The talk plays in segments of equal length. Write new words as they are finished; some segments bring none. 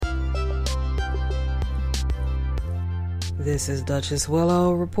This is Duchess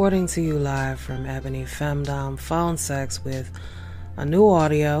Willow reporting to you live from Ebony Femdom Phone Sex with a new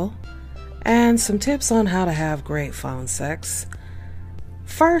audio and some tips on how to have great phone sex.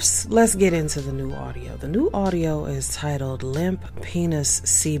 First, let's get into the new audio. The new audio is titled Limp Penis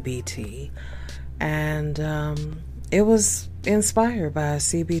CBT, and it was inspired by a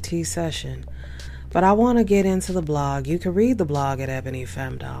CBT session. But I want to get into the blog. You can read the blog at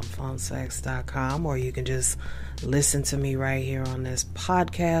ebonyfemdomphonesex.com, or you can just listen to me right here on this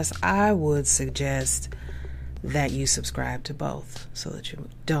podcast. I would suggest that you subscribe to both so that you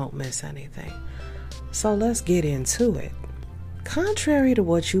don't miss anything. So let's get into it. Contrary to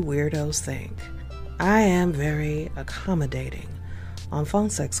what you weirdos think, I am very accommodating on phone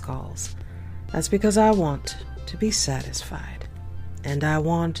sex calls. That's because I want to be satisfied, and I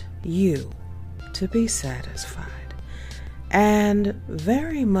want you to be satisfied, and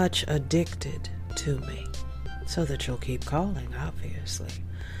very much addicted to me, so that you'll keep calling, obviously.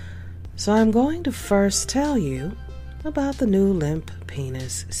 So I'm going to first tell you about the new Limp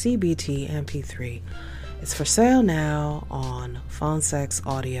Penis CBT MP3. It's for sale now on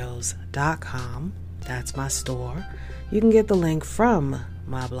phonesexaudios.com. That's my store. You can get the link from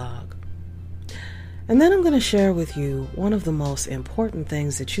my blog. And then I'm going to share with you one of the most important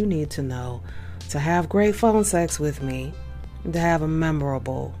things that you need to know to have great phone sex with me, to have a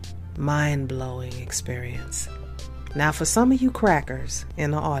memorable, mind-blowing experience. Now, for some of you crackers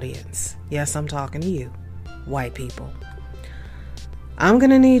in the audience, yes, I'm talking to you, white people, I'm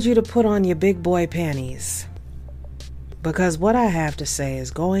going to need you to put on your big boy panties, because what I have to say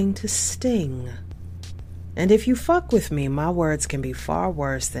is going to sting. And if you fuck with me, my words can be far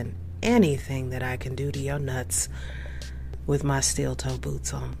worse than anything that I can do to your nuts with my steel-toe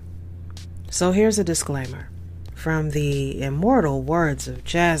boots on. So here's a disclaimer. From the immortal words of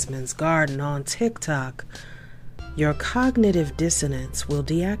Jasmine's Garden on TikTok, your cognitive dissonance will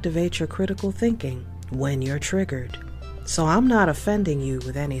deactivate your critical thinking when you're triggered. So I'm not offending you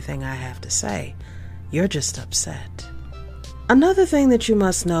with anything I have to say. You're just upset. Another thing that you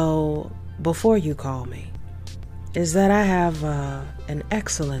must know before you call me is that I have an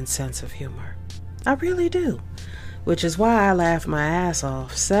excellent sense of humor. I really do. Which is why I laughed my ass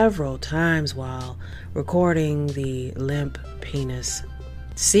off several times while recording the Limp Penis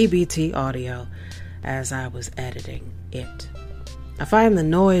CBT audio as I was editing it. I find the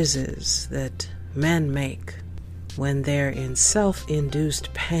noises that men make when they're in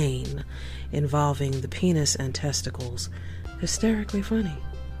self-induced pain involving the penis and testicles hysterically funny.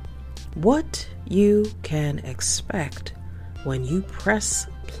 What you can expect when you press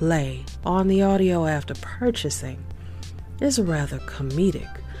play on the audio after purchasing is a rather comedic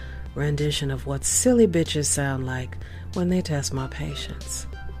rendition of what silly bitches sound like when they test my patience.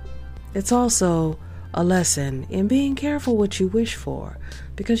 It's also a lesson in being careful what you wish for,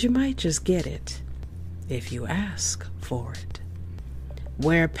 because you might just get it if you ask for it.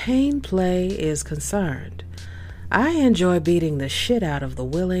 Where pain play is concerned, I enjoy beating the shit out of the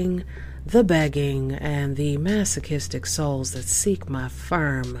willing, the begging, and the masochistic souls that seek my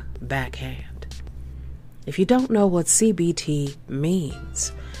firm backhand. If you don't know what CBT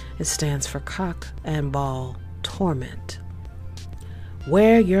means, it stands for cock and ball torment.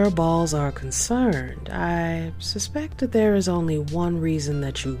 Where your balls are concerned, I suspect that there is only one reason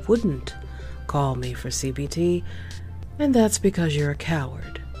that you wouldn't call me for CBT, and that's because you're a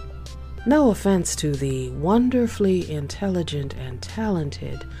coward. No offense to the wonderfully intelligent and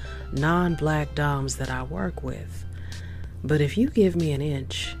talented non-black doms that I work with, but if you give me an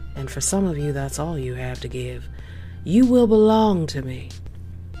inch, and for some of you that's all you have to give, you will belong to me.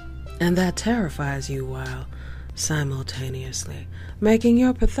 And that terrifies you while simultaneously making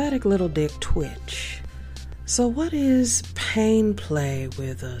your pathetic little dick twitch. So what is pain play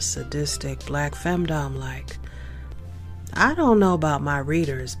with a sadistic black femdom like? I don't know about my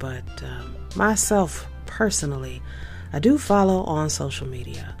readers, but myself personally, I do follow on social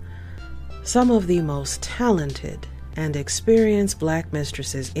media some of the most talented and experienced black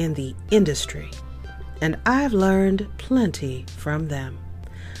mistresses in the industry, and I've learned plenty from them.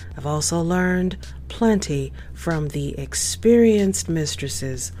 I've also learned plenty from the experienced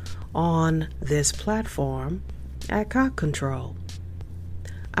mistresses on this platform at Cock Control.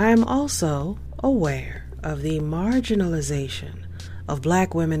 I am also aware of the marginalization of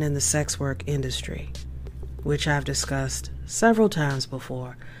black women in the sex work industry, which I've discussed several times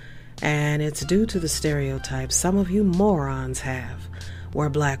before, and it's due to the stereotypes some of you morons have where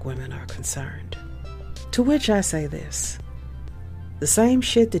black women are concerned. To which I say this: the same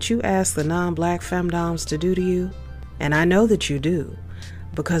shit that you ask the non-black femdoms to do to you, and I know that you do,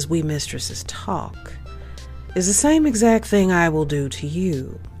 because we mistresses talk, is the same exact thing I will do to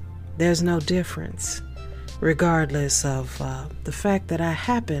you. There's no difference, regardless of the fact that I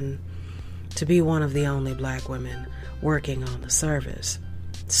happen to be one of the only black women working on the service.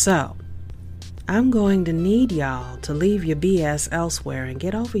 So, I'm going to need y'all to leave your BS elsewhere and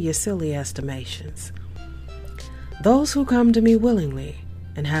get over your silly estimations. Those who come to me willingly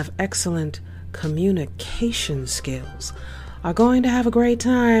and have excellent communication skills are going to have a great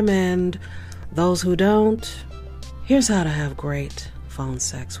time, and those who don't, here's how to have great phone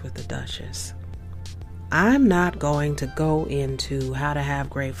sex with the Duchess. I'm not going to go into how to have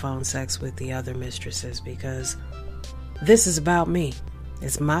great phone sex with the other mistresses because this is about me.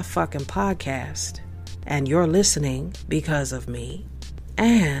 It's my fucking podcast, and you're listening because of me,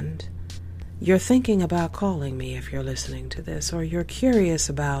 and you're thinking about calling me if you're listening to this, or you're curious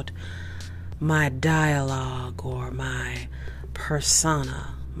about my dialogue or my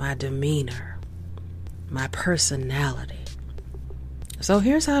persona, my demeanor, my personality. So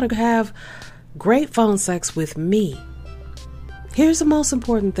here's how to have great phone sex with me. Here's the most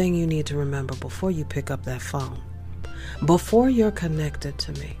important thing you need to remember before you pick up that phone. Before you're connected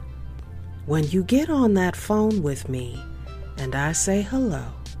to me, when you get on that phone with me and I say hello,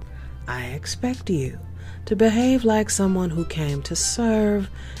 I expect you to behave like someone who came to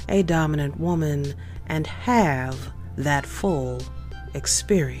serve a dominant woman and have that full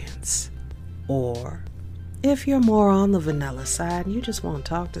experience. Or if you're more on the vanilla side and you just want to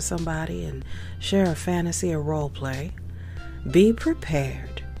talk to somebody and share a fantasy or role play, be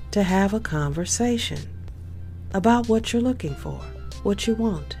prepared to have a conversation about what you're looking for, what you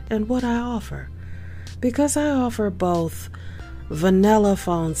want, and what I offer. Because I offer both vanilla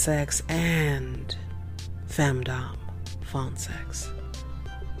phone sex and femdom phone sex.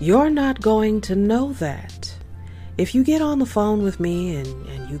 You're not going to know that. If you get on the phone with me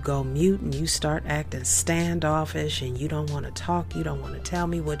and you go mute and you start acting standoffish and you don't want to talk, you don't want to tell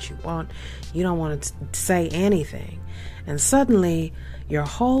me what you want, you don't want to say anything, and suddenly your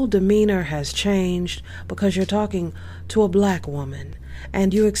whole demeanor has changed because you're talking to a black woman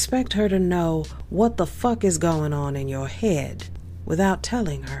and you expect her to know what the fuck is going on in your head without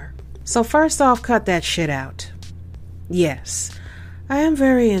telling her. So first off, cut that shit out. Yes, I am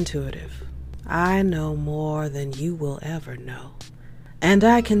very intuitive. I know more than you will ever know. And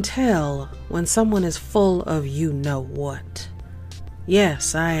I can tell when someone is full of you know what.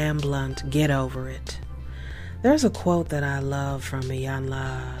 Yes, I am blunt. Get over it. There's a quote that I love from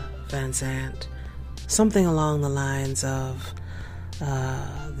Iyanla Vanzant. Something along the lines of,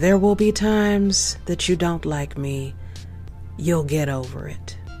 there will be times that you don't like me. You'll get over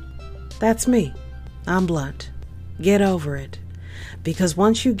it. That's me. I'm blunt. Get over it. Because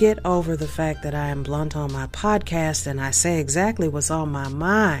once you get over the fact that I am blunt on my podcast and I say exactly what's on my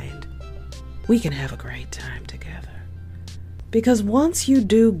mind, we can have a great time together. Because once you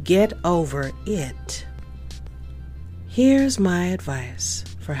do get over it, here's my advice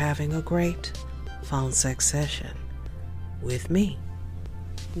for having a great phone sex session with me.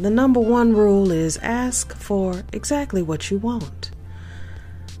 The number one rule is ask for exactly what you want.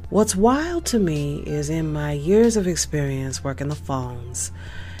 What's wild to me is in my years of experience working the phones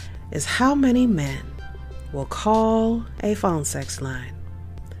is how many men will call a phone sex line.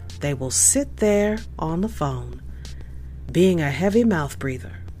 They will sit there on the phone being a heavy mouth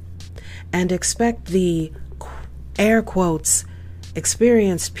breather and expect the air quotes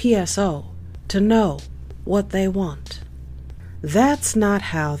experienced PSO to know what they want. That's not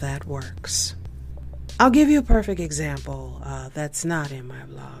how that works. I'll give you a perfect example that's not in my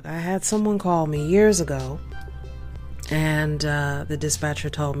blog. I had someone call me years ago, and the dispatcher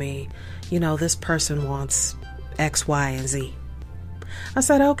told me, this person wants X, Y, and Z. I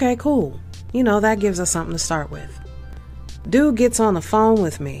said, okay, cool. That gives us something to start with. Dude gets on the phone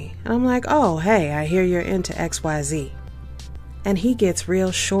with me, and I'm like, oh, hey, I hear you're into X, Y, Z. And he gets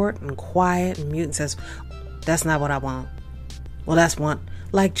real short and quiet and mute and says, that's not what I want. Well, that's one.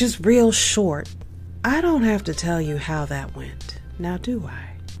 Like, just real short. I don't have to tell you how that went. Now, do I?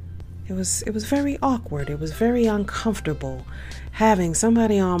 It was very awkward. It was very uncomfortable having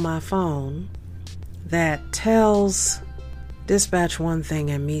somebody on my phone that tells dispatch one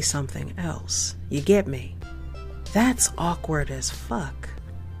thing and me something else. You get me? That's awkward as fuck.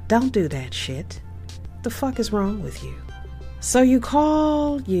 Don't do that shit. The fuck is wrong with you? So you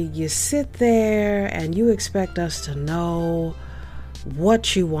call, you sit there, and you expect us to know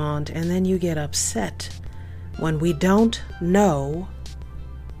what you want, and then you get upset when we don't know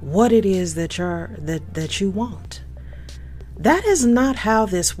what it is that you want. That is not how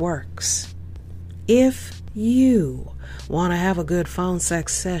this works. If you want to have a good phone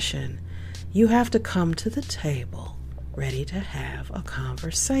sex session, You have to come to the table ready to have a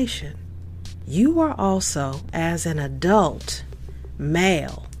conversation. You are also, as an adult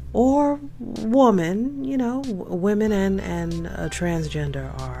male or woman, women and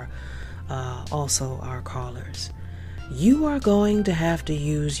transgender are also our callers. You are going to have to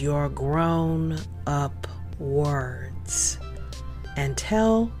use your grown up words and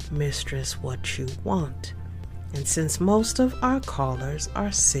tell mistress what you want. And since most of our callers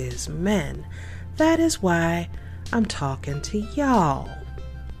are cis men, that is why I'm talking to y'all.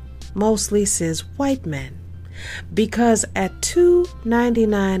 Mostly cis white men. Because at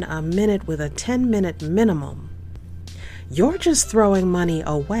 $2.99 a minute with a 10-minute minimum, you're just throwing money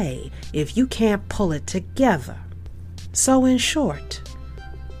away if you can't pull it together. So in short,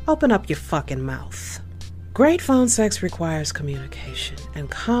 open up your fucking mouth. Great phone sex requires communication and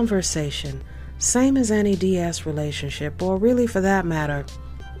conversation, same as any DS relationship, or really for that matter,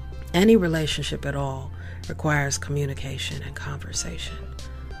 any relationship at all requires communication and conversation.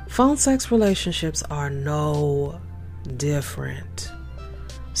 Phone sex relationships are no different.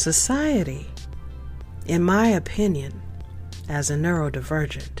 Society, in my opinion, as a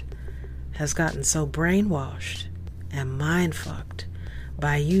neurodivergent, has gotten so brainwashed and mind-fucked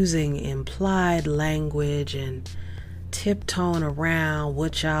by using implied language and tiptoeing around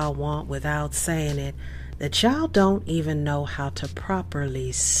what y'all want without saying it, that y'all don't even know how to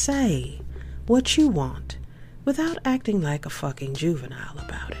properly say what you want without acting like a fucking juvenile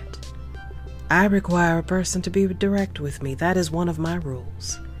about it. I require a person to be direct with me. That is one of my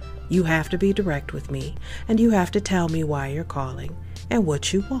rules. You have to be direct with me, and you have to tell me why you're calling and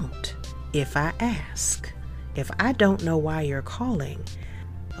what you want. If I ask, if I don't know why you're calling,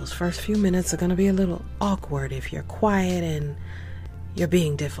 those first few minutes are going to be a little awkward if you're quiet and you're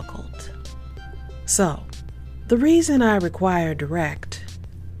being difficult. So, the reason I require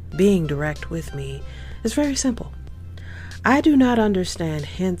being direct with me, is very simple. I do not understand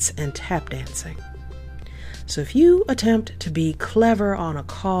hints and tap dancing. So if you attempt to be clever on a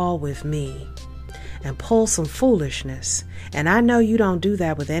call with me and pull some foolishness, and I know you don't do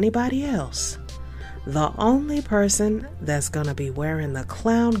that with anybody else, the only person that's going to be wearing the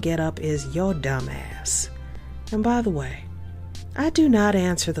clown getup is your dumb ass. And by the way, I do not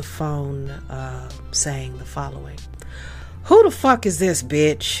answer the phone saying the following. Who the fuck is this,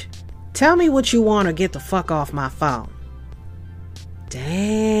 bitch? Tell me what you want or get the fuck off my phone.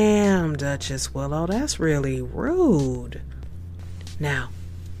 Damn, Duchess Willow, that's really rude. Now,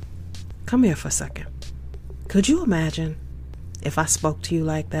 come here for a second. Could you imagine if I spoke to you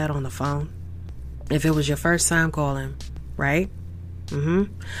like that on the phone? If it was your first time calling, right?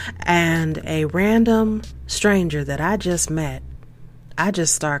 And a random stranger that I just met, I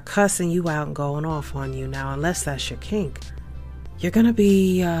just start cussing you out and going off on you. Now, unless that's your kink, you're going to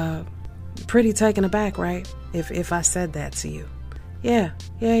be pretty taken aback, right? If I said that to you. Yeah.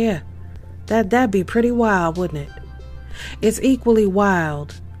 That'd be pretty wild, wouldn't it? It's equally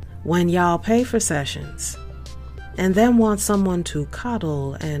wild when y'all pay for sessions and then want someone to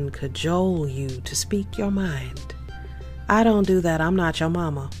coddle and cajole you to speak your mind. I don't do that. I'm not your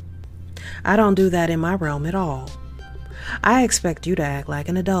mama. I don't do that in my realm at all. I expect you to act like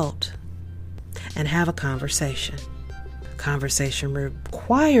an adult and have a conversation. Conversation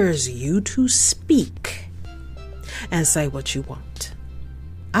requires you to speak and say what you want.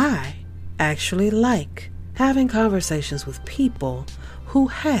 I actually like having conversations with people who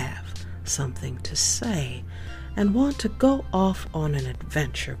have something to say and want to go off on an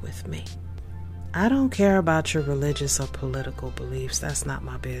adventure with me. I don't care about your religious or political beliefs. That's not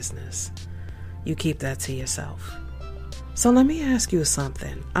my business. You keep that to yourself. So let me ask you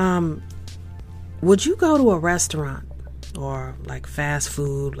something. Would you go to a restaurant or like fast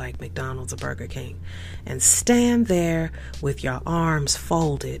food like McDonald's or Burger King and stand there with your arms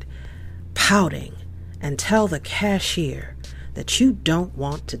folded, pouting, and tell the cashier that you don't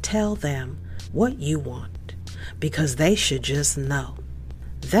want to tell them what you want because they should just know?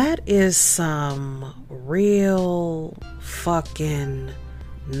 That is some real fucking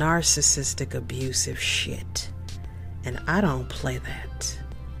narcissistic abusive shit. And I don't play that.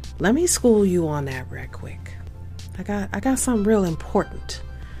 Let me school you on that real quick. I got something real important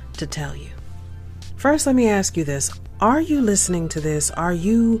to tell you. First, let me ask you this. Are you listening to this? Are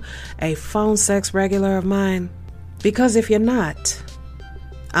you a phone sex regular of mine? Because if you're not,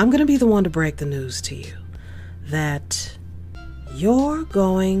 I'm going to be the one to break the news to you that you're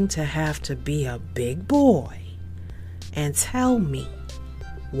going to have to be a big boy and tell me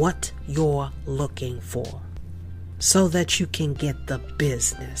what you're looking for so that you can get the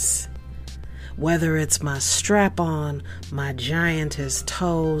business. whether it's my strap on, my giantess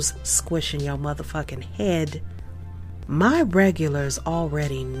toes squishing your motherfucking head. My regulars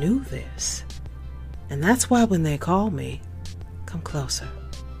already knew this. And that's why when they call me, come closer,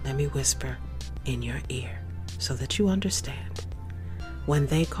 let me whisper in your ear so that you understand. When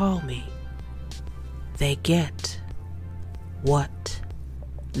they call me, they get what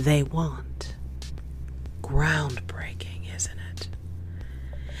they want. Groundbreaking, isn't it?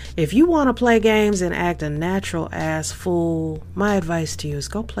 If you want to play games and act a natural ass fool, my advice to you is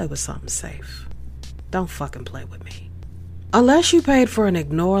go play with something safe. Don't fucking play with me. Unless you paid for an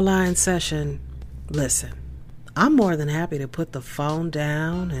ignore line session, listen, I'm more than happy to put the phone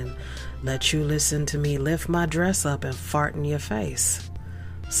down and let you listen to me lift my dress up and fart in your face.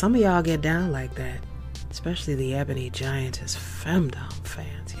 Some of y'all get down like that, especially the Ebony Giantess Femdom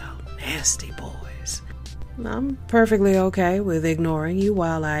fans, y'all nasty boys. I'm perfectly okay with ignoring you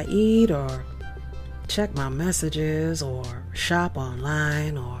while I eat or check my messages or shop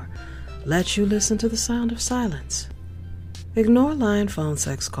online or let you listen to the sound of silence. Ignore line phone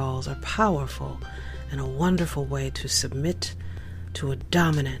sex calls are powerful and a wonderful way to submit to a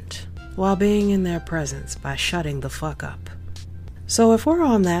dominant while being in their presence by shutting the fuck up. So if we're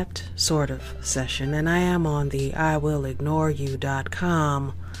on that sort of session, and I am on the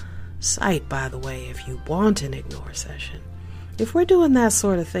IWillIgnoreYou.com site, by the way, if you want an ignore session, if we're doing that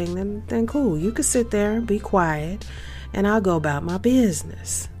sort of thing, then cool. You can sit there and be quiet, and I'll go about my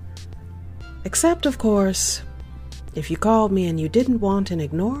business. Except, of course, if you called me and you didn't want an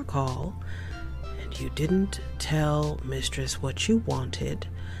ignore call, and you didn't tell Mistress what you wanted,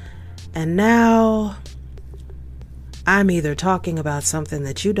 and now I'm either talking about something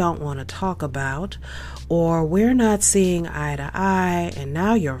that you don't want to talk about, or we're not seeing eye to eye, and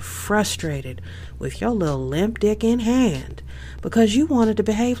now you're frustrated with your little limp dick in hand because you wanted to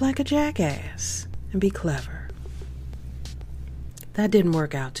behave like a jackass and be clever. That didn't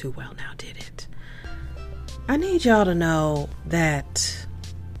work out too well now, did it? I need y'all to know that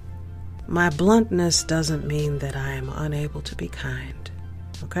my bluntness doesn't mean that I am unable to be kind,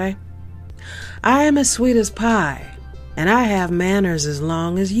 okay? I am as sweet as pie, and I have manners as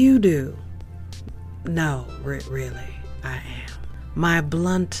long as you do. No, really, I am. My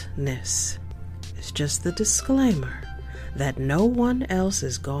bluntness is just the disclaimer that no one else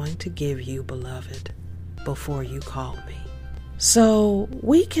is going to give you, beloved, before you call me. So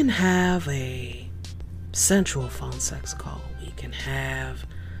we can have a sensual phone sex call. We can have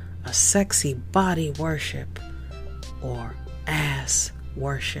a sexy body worship or ass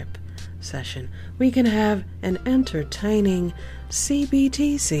worship session. We can have an entertaining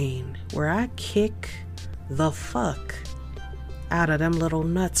CBT scene where I kick the fuck out of them little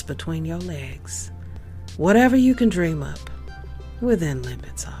nuts between your legs. Whatever you can dream up, within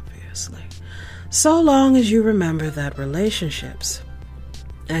limits, obviously. So long as you remember that relationships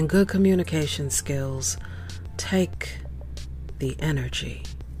and good communication skills take the energy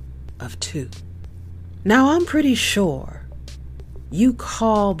of two. Now, I'm pretty sure you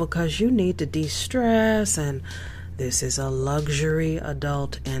call because you need to de-stress, and this is a luxury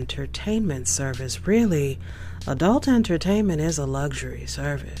adult entertainment service. Really, adult entertainment is a luxury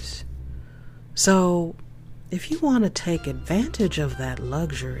service. So, if you want to take advantage of that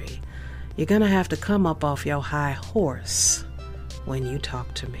luxury, you're going to have to come up off your high horse when you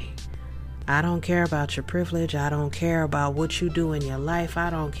talk to me. I don't care about your privilege. I don't care about what you do in your life. I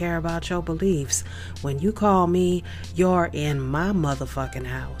don't care about your beliefs. When you call me, you're in my motherfucking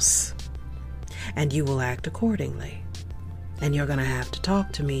house. And you will act accordingly. And you're going to have to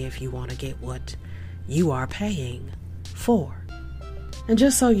talk to me if you want to get what you are paying for. And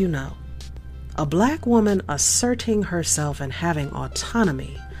just so you know, a black woman asserting herself and having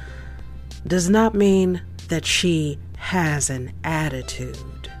autonomy does not mean that she has an attitude.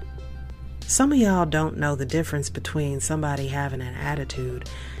 Some of y'all don't know the difference between somebody having an attitude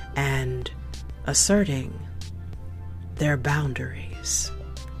and asserting their boundaries.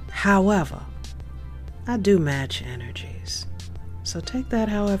 However, I do match energies, so take that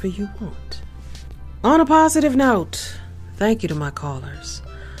however you want. On a positive note, thank you to my callers.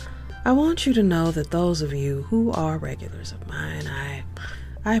 I want you to know that those of you who are regulars of mine,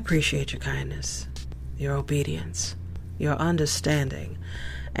 I appreciate your kindness, your obedience, your understanding,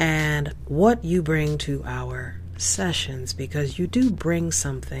 and what you bring to our sessions, because you do bring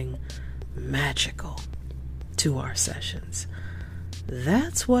something magical to our sessions.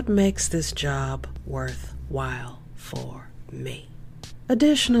 That's what makes this job worthwhile for me.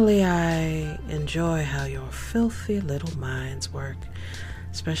 Additionally, I enjoy how your filthy little minds work,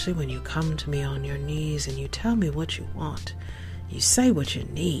 especially when you come to me on your knees and you tell me what you want. You say what you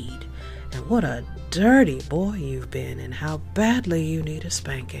need, and what a dirty boy you've been and how badly you need a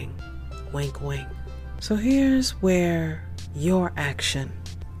spanking. Wink, wink. So here's where your action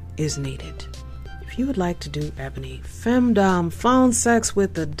is needed. If you would like to do ebony femdom phone sex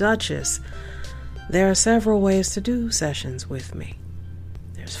with the Duchess, there are several ways to do sessions with me.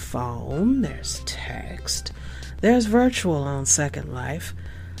 There's phone, there's text, there's virtual on Second Life,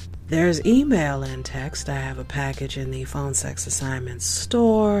 there's email and text. I have a package in the Phone Sex Assignments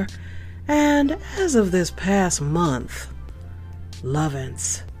store, and as of this past month,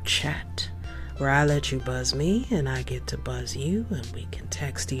 Lovin's Chat, where I let you buzz me and I get to buzz you, and we can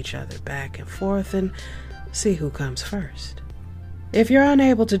text each other back and forth and see who comes first. If you're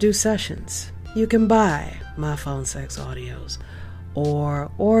unable to do sessions, you can buy my phone sex audios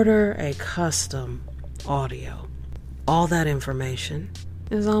or order a custom audio. All that information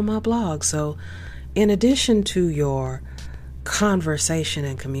is on my blog. So in addition to your conversation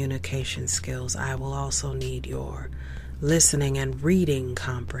and communication skills, I will also need your listening and reading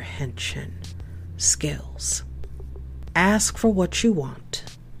comprehension skills. Ask for what you want.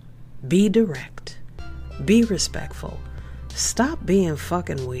 Be direct. Be respectful. Stop being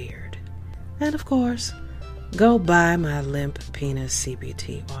fucking weird. And of course, go buy my Limp Penis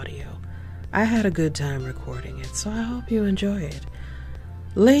CBT audio. I had a good time recording it, so I hope you enjoy it.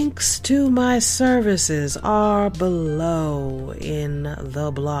 Links to my services are below in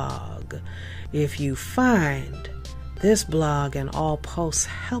the blog. If you find this blog and all posts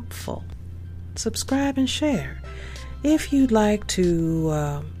helpful, subscribe and share. If you'd like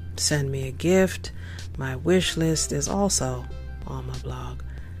to send me a gift, my wish list is also on my blog.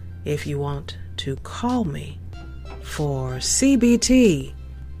 If you want to call me for CBT,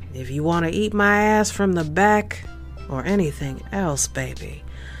 if you want to eat my ass from the back or anything else, baby,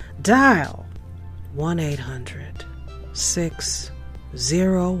 dial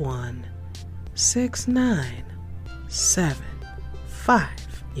 1-800-601-6975.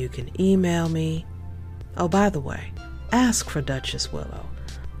 You can email me. Oh, by the way, ask for Duchess Willow.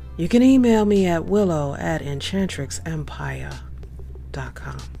 You can email me at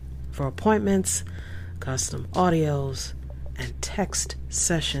willow@enchantrixempire.com for appointments, custom audios, and text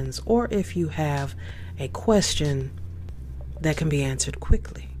sessions, or if you have a question that can be answered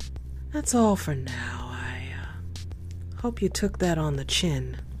quickly. That's all for now. I hope you took that on the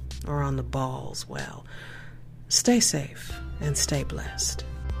chin or on the balls well. Stay safe and stay blessed.